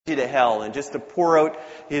you to hell and just to pour out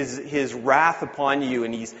his wrath upon you,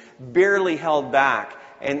 and he's barely held back.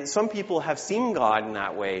 And some people have seen God in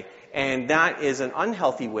that way, and that is an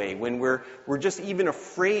unhealthy way when we're just even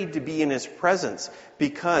afraid to be in his presence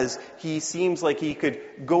because he seems like he could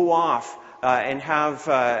go off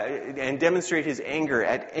and demonstrate his anger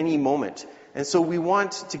at any moment. And so we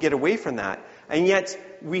want to get away from that. And yet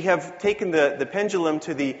we have taken the pendulum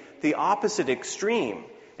to the opposite extreme.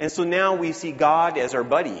 And so now we see God as our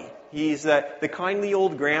buddy. He's the kindly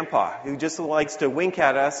old grandpa who just likes to wink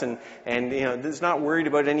at us and is not worried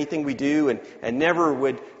about anything we do and never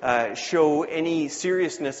would show any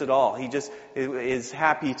seriousness at all. He just is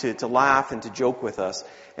happy to laugh and to joke with us.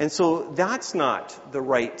 And so that's not the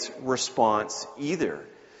right response either.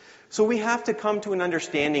 So we have to come to an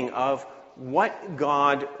understanding of what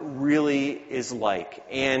God really is like.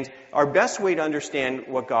 And our best way to understand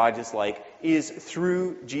what God is like is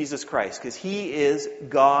through Jesus Christ, because he is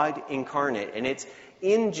God incarnate. And it's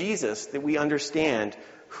in Jesus that we understand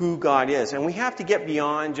who God is. And we have to get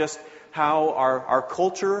beyond just how our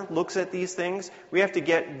culture looks at these things. We have to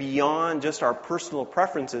get beyond just our personal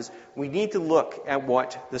preferences. We need to look at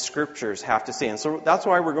what the Scriptures have to say. And so that's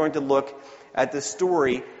why we're going to look at the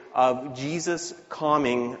story of Jesus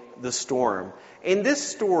calming the storm. And this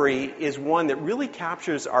story is one that really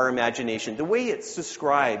captures our imagination. The way it's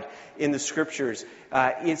described in the Scriptures,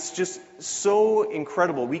 it's just so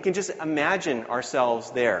incredible. We can just imagine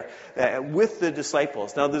ourselves there with the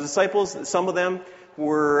disciples. Now, the disciples, some of them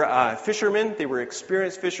were fishermen. They were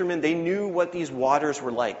experienced fishermen. They knew what these waters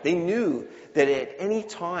were like. They knew that at any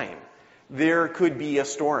time there could be a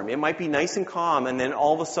storm. It might be nice and calm, and then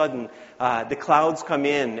all of a sudden the clouds come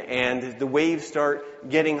in and the waves start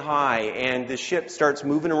getting high and the ship starts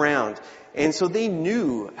moving around. And so they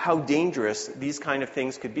knew how dangerous these kind of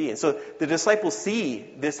things could be. And so the disciples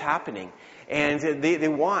see this happening. And they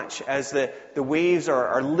watch as the waves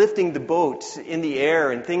are lifting the boat in the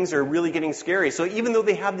air and things are really getting scary. So even though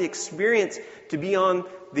they have the experience to be on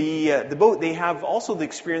the boat, they have also the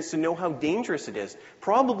experience to know how dangerous it is.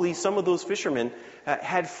 Probably some of those fishermen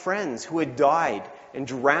had friends who had died and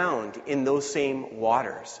drowned in those same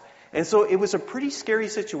waters. And so it was a pretty scary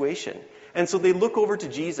situation. And so they look over to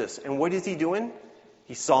Jesus, and what is he doing?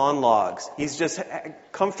 He's sawing logs. He's just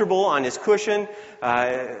comfortable on his cushion,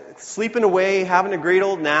 sleeping away, having a great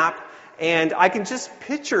old nap. And I can just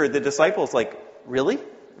picture the disciples like, really?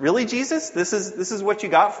 Really, Jesus? This is what you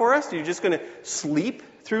got for us? You're just going to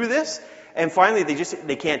sleep through this? And finally,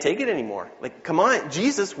 they can't take it anymore. Like, come on,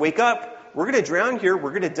 Jesus, wake up. We're going to drown here.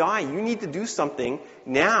 We're going to die. You need to do something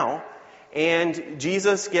now. And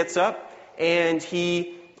Jesus gets up and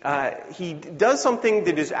he does something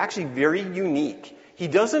that is actually very unique. He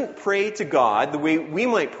doesn't pray to God the way we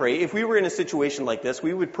might pray. If we were in a situation like this,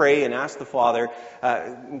 we would pray and ask the Father,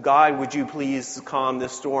 God, would you please calm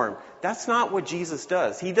this storm? That's not what Jesus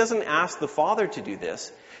does. He doesn't ask the Father to do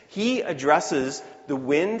this. He addresses the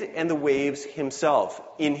wind and the waves himself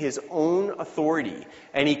in his own authority,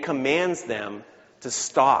 and he commands them to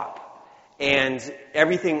stop. And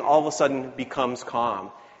everything all of a sudden becomes calm.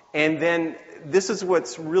 And then this is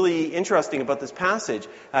what's really interesting about this passage.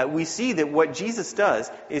 We see that what Jesus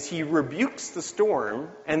does is he rebukes the storm,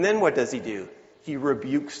 and then what does he do? He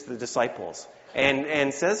rebukes the disciples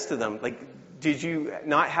and says to them, like, did you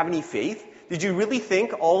not have any faith? Did you really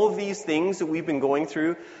think all of these things that we've been going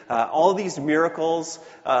through, all of these miracles,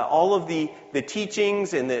 all of the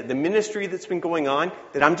teachings and the ministry that's been going on,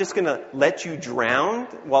 that I'm just going to let you drown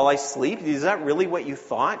while I sleep? Is that really what you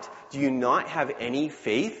thought? Do you not have any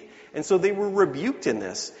faith? And so they were rebuked in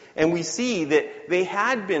this. And we see that they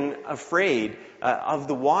had been afraid of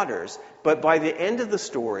the waters. But by the end of the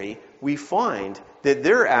story, we find that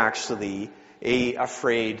they're actually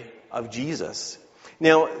afraid of Jesus.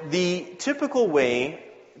 Now, the typical way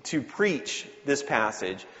to preach this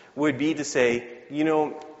passage would be to say,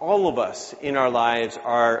 all of us in our lives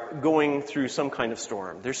are going through some kind of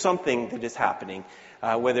storm. There's something that is happening,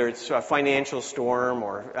 whether it's a financial storm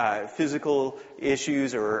or physical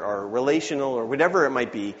issues or relational or whatever it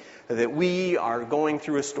might be, that we are going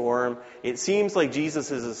through a storm. It seems like Jesus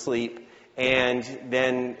is asleep, and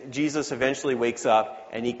then Jesus eventually wakes up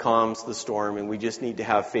and he calms the storm, and we just need to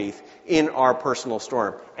have faith in our personal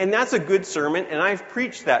storm. And that's a good sermon, and I've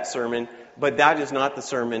preached that sermon, but that is not the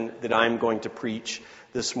sermon that I'm going to preach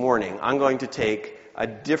this morning. I'm going to take a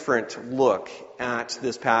different look at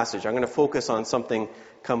this passage. I'm going to focus on something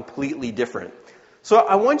completely different. So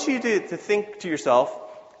I want you to think to yourself,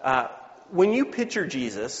 when you picture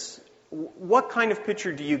Jesus, what kind of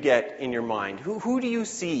picture do you get in your mind? Who do you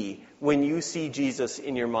see when you see Jesus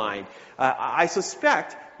in your mind? I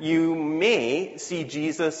suspect you may see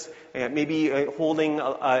Jesus maybe holding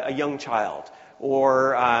a young child,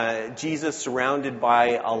 or Jesus surrounded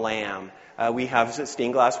by a lamb. We have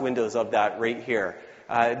stained glass windows of that right here.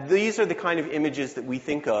 These are the kind of images that we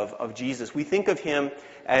think of Jesus. We think of him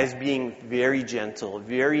as being very gentle,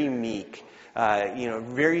 very meek,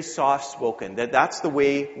 very soft-spoken. That's the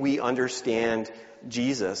way we understand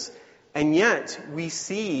Jesus. And yet, we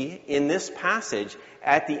see in this passage,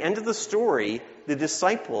 at the end of the story, the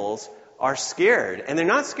disciples are scared. And they're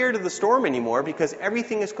not scared of the storm anymore because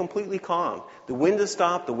everything is completely calm. The wind has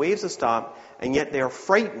stopped, the waves have stopped, and yet they are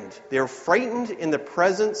frightened. They are frightened in the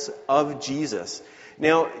presence of Jesus.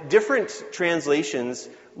 Now, different translations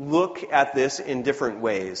look at this in different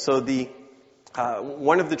ways. So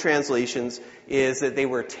one of the translations is that they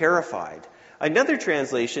were terrified. Another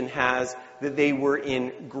translation has that they were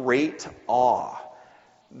in great awe.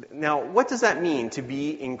 Now, what does that mean, to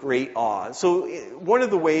be in great awe? So one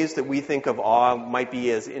of the ways that we think of awe might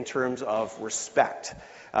be as in terms of respect.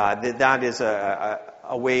 That is a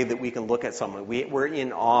way that we can look at someone. We're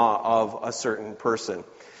in awe of a certain person.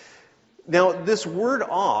 Now, this word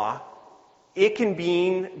awe, it can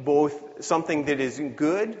mean both something that is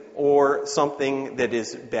good or something that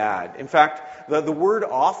is bad. In fact, the word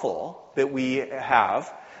awful that we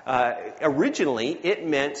have, originally, it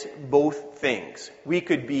meant both things. We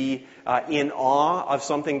could be in awe of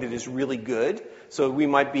something that is really good. So we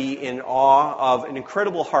might be in awe of an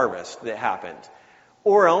incredible harvest that happened.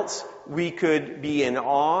 Or else we could be in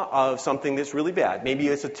awe of something that's really bad. Maybe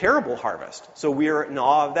it's a terrible harvest. So we are in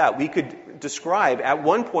awe of that. We could describe, at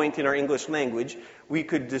one point in our English language, we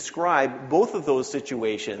could describe both of those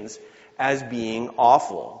situations as being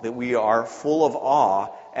awful, that we are full of awe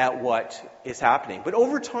at what is happening. But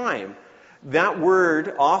over time, that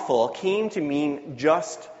word awful came to mean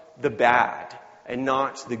just the bad and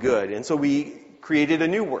not the good. And so we created a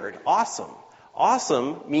new word, awesome.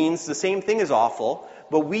 Awesome means the same thing as awful,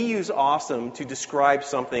 but we use awesome to describe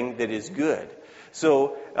something that is good.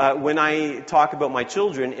 So when I talk about my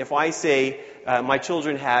children, if I say my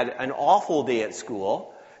children had an awful day at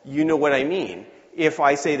school, you know what I mean. If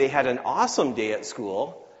I say they had an awesome day at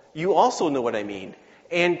school, you also know what I mean.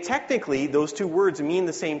 And technically, those two words mean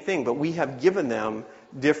the same thing, but we have given them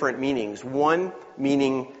different meanings. One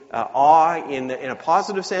meaning awe in a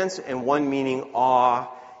positive sense, and one meaning awe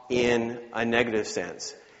in a negative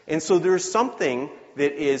sense. And so there's something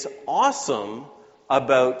that is awesome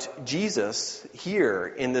about Jesus here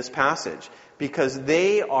in this passage, because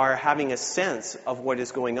they are having a sense of what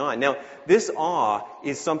is going on. Now, this awe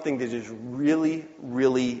is something that is really,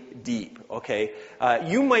 really deep, okay?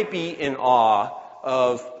 You might be in awe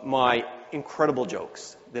of my incredible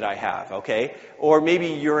jokes that I have, okay? Or maybe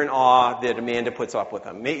you're in awe that Amanda puts up with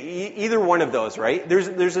them. Either one of those, right?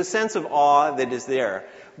 There's a sense of awe that is there.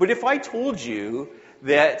 But if I told you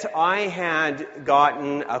that I had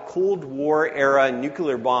gotten a Cold War era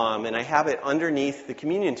nuclear bomb and I have it underneath the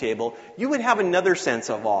communion table, you would have another sense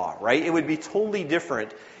of awe, right? It would be totally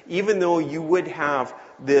different, even though you would have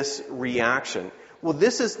this reaction. Well,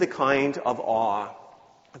 this is the kind of awe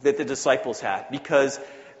that the disciples had, because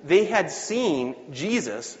they had seen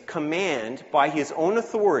Jesus command by his own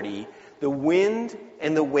authority the wind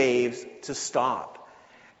and the waves to stop.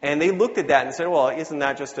 And they looked at that and said, well, isn't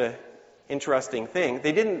that just an interesting thing?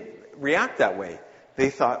 They didn't react that way. They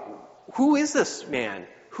thought, who is this man?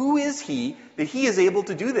 Who is he that he is able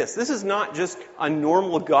to do this? This is not just a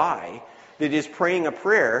normal guy that is praying a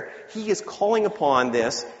prayer. He is calling upon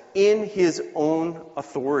this in his own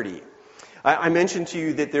authority. I mentioned to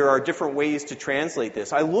you that there are different ways to translate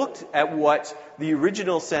this. I looked at what the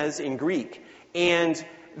original says in Greek, and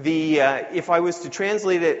if I was to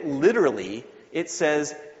translate it literally, it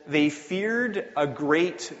says, they feared a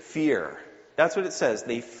great fear. That's what it says.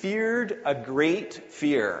 They feared a great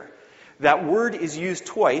fear. That word is used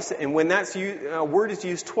twice, and when a word is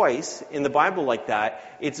used twice in the Bible like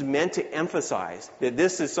that, it's meant to emphasize that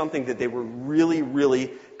this is something that they were really,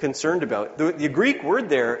 really concerned about. The Greek word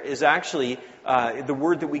there is actually the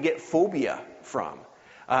word that we get phobia from.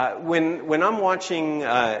 When I'm watching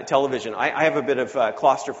television, I have a bit of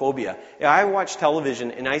claustrophobia. I watch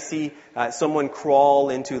television and I see someone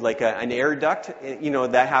crawl into like an air duct.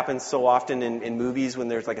 That happens so often in movies when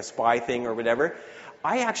there's like a spy thing or whatever.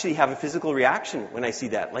 I actually have a physical reaction when I see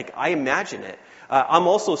that. Like, I imagine it. I'm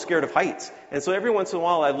also scared of heights. And so every once in a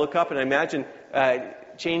while I look up and I imagine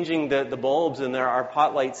changing the bulbs and our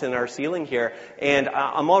pot lights in our ceiling here. And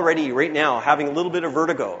I'm already, right now, having a little bit of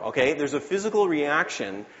vertigo, okay? There's a physical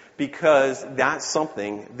reaction because that's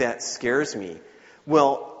something that scares me.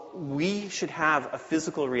 Well, we should have a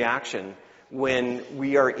physical reaction when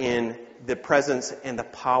we are in the presence and the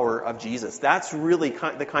power of Jesus. That's really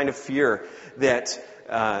the kind of fear that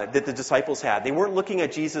the disciples had. They weren't looking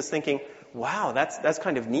at Jesus thinking, wow, that's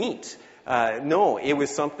kind of neat. No, it was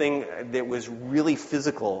something that was really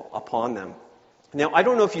physical upon them. Now, I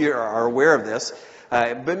don't know if you are aware of this,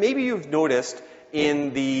 but maybe you've noticed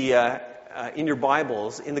in your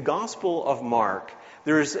Bibles, in the Gospel of Mark,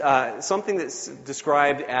 there's something that's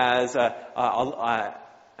described as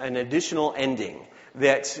an additional ending.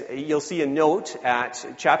 That you'll see a note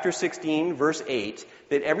at chapter 16, verse 8,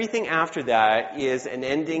 that everything after that is an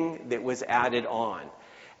ending that was added on.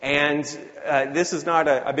 And this is not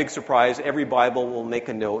a big surprise. Every Bible will make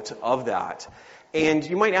a note of that. And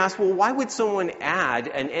you might ask, well, why would someone add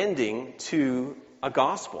an ending to a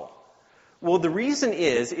gospel? Well, the reason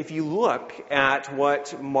is, if you look at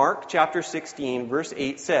what Mark chapter 16, verse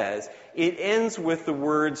 8 says, it ends with the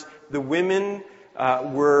words, the women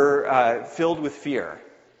were filled with fear.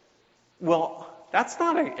 Well, that's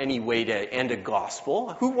not any way to end a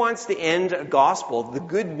gospel. Who wants to end a gospel, the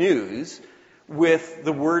good news, with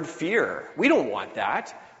the word fear? We don't want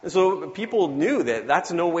that. And so people knew that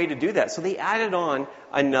that's no way to do that. So they added on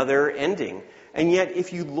another ending. And yet,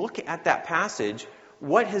 if you look at that passage,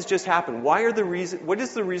 what has just happened? What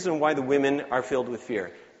is the reason why the women are filled with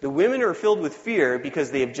fear? The women are filled with fear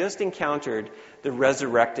because they have just encountered the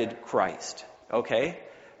resurrected Christ. Okay?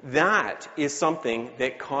 That is something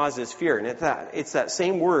that causes fear. And it's that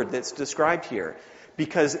same word that's described here.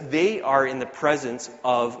 Because they are in the presence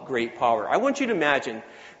of great power. I want you to imagine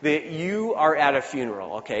that you are at a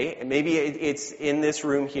funeral, okay? And maybe it's in this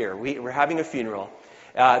room here. We're having a funeral.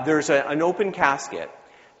 There's an open casket.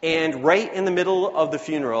 And right in the middle of the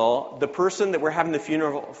funeral, the person that we're having the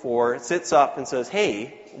funeral for sits up and says,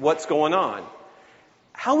 hey, what's going on?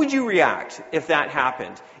 How would you react if that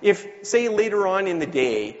happened? If, say, later on in the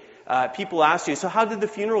day, people asked you, so how did the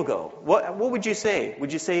funeral go? What would you say?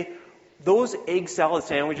 Would you say, those egg salad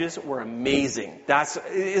sandwiches were amazing?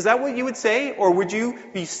 Is that what you would say? Or would you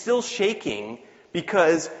be still shaking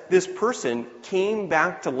because this person came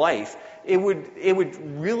back to life? It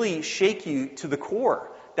would really shake you to the core.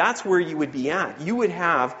 That's where you would be at. You would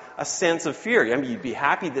have a sense of fear. I mean, you'd be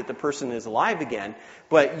happy that the person is alive again,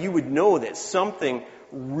 but you would know that something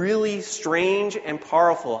really strange and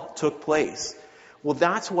powerful took place. Well,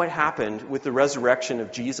 that's what happened with the resurrection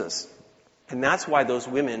of Jesus. And that's why those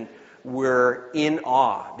women were in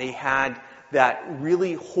awe. They had that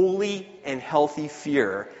really holy and healthy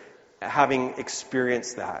fear, having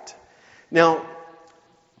experienced that. Now,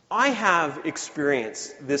 I have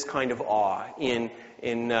experienced this kind of awe in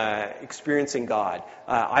experiencing God.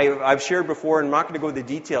 I've shared before, and I'm not going to go into the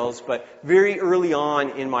details, but very early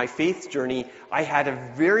on in my faith journey, I had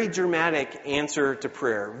a very dramatic answer to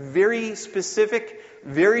prayer. Very specific,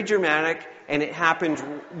 very dramatic, and it happened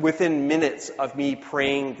within minutes of me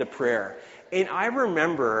praying the prayer. And I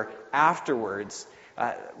remember afterwards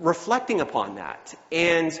reflecting upon that,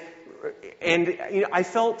 and I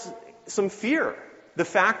felt some fear. The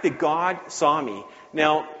fact that God saw me.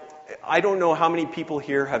 Now, I don't know how many people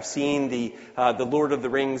here have seen the Lord of the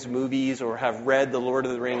Rings movies or have read the Lord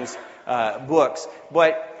of the Rings books,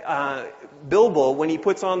 but Bilbo, when he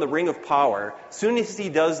puts on the Ring of Power, as soon as he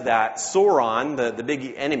does that, Sauron, the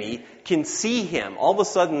big enemy, can see him. All of a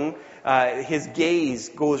sudden, his gaze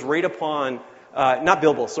goes right upon, not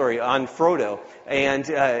Bilbo, sorry, on Frodo, and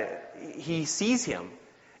he sees him.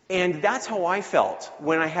 And that's how I felt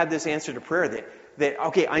when I had this answer to prayer, that,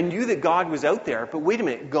 okay, I knew that God was out there, but wait a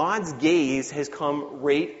minute, God's gaze has come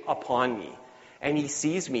right upon me. And he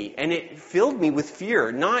sees me. And it filled me with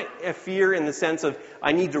fear. Not a fear in the sense of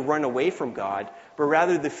I need to run away from God, but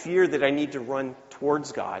rather the fear that I need to run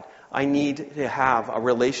towards God. I need to have a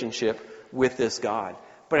relationship with this God.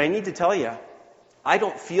 But I need to tell you, I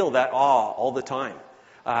don't feel that awe all the time.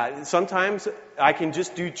 Sometimes I can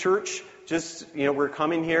just do church. We're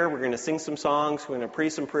coming here, we're going to sing some songs, we're going to pray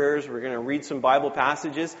some prayers, we're going to read some Bible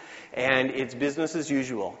passages, and it's business as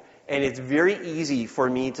usual. And it's very easy for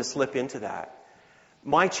me to slip into that.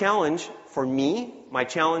 My challenge for me, my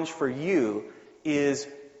challenge for you, is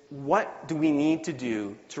what do we need to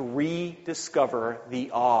do to rediscover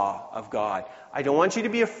the awe of God? I don't want you to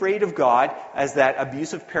be afraid of God as that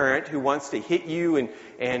abusive parent who wants to hit you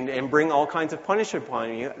and bring all kinds of punishment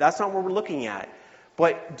upon you. That's not what we're looking at.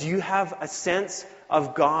 But do you have a sense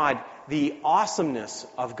of God, the awesomeness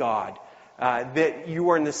of God, that you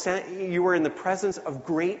are in the presence of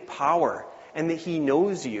great power and that He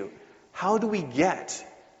knows you? How do we get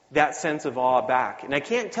that sense of awe back? And I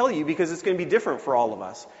can't tell you because it's going to be different for all of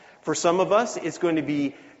us. For some of us, it's going to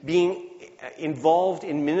be being involved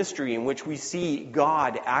in ministry in which we see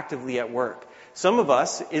God actively at work. Some of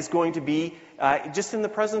us is going to be just in the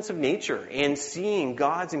presence of nature and seeing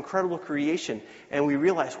God's incredible creation. And we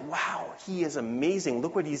realize, wow, He is amazing.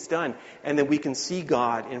 Look what He's done. And then we can see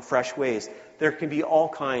God in fresh ways. There can be all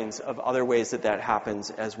kinds of other ways that happens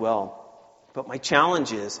as well. But my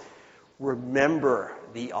challenge is, remember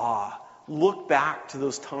the awe. Look back to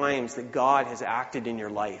those times that God has acted in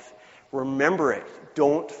your life. Remember it.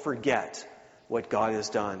 Don't forget what God has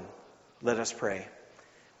done. Let us pray.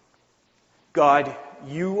 God,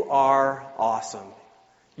 you are awesome.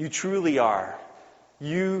 You truly are.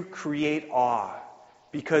 You create awe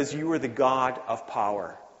because you are the God of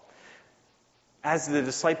power. As the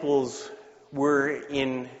disciples were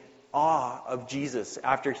in awe of Jesus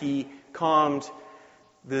after He calmed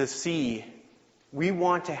the sea, we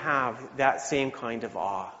want to have that same kind of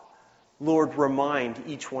awe. Lord, remind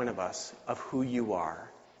each one of us of who you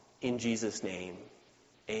are. In Jesus' name,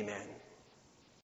 amen.